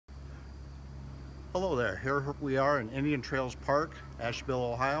Hello there, here we are in Indian Trails Park,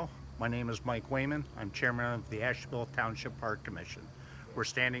 Ashtabula, Ohio. My name is Mike Wayman. I'm chairman of the Ashtabula Township Park Commission. We're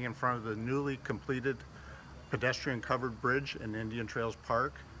standing in front of the newly completed pedestrian covered bridge in Indian Trails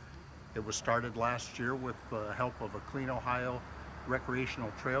Park. It was started last year with the help of a Clean Ohio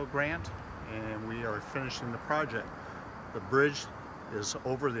Recreational Trail Grant, and we are finishing the project. The bridge is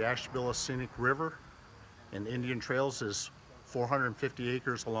over the Ashtabula Scenic River, and Indian Trails is 450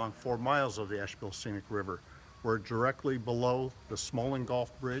 acres along 4 miles of the Ashtabula Scenic River. We're directly below the Smolin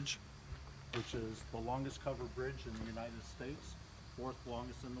Gulf Bridge, which is the longest covered bridge in the United States, 4th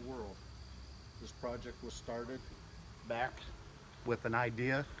longest in the world. This project was started back with an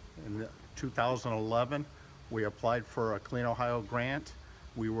idea in 2011. We applied for a Clean Ohio grant.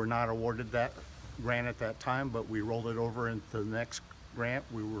 We were not awarded that grant at that time, but we rolled it over into the next grant.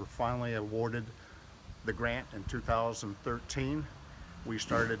 We were finally awarded the grant in 2013. We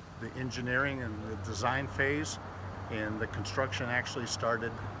started the engineering and the design phase, and the construction actually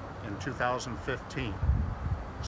started in 2015.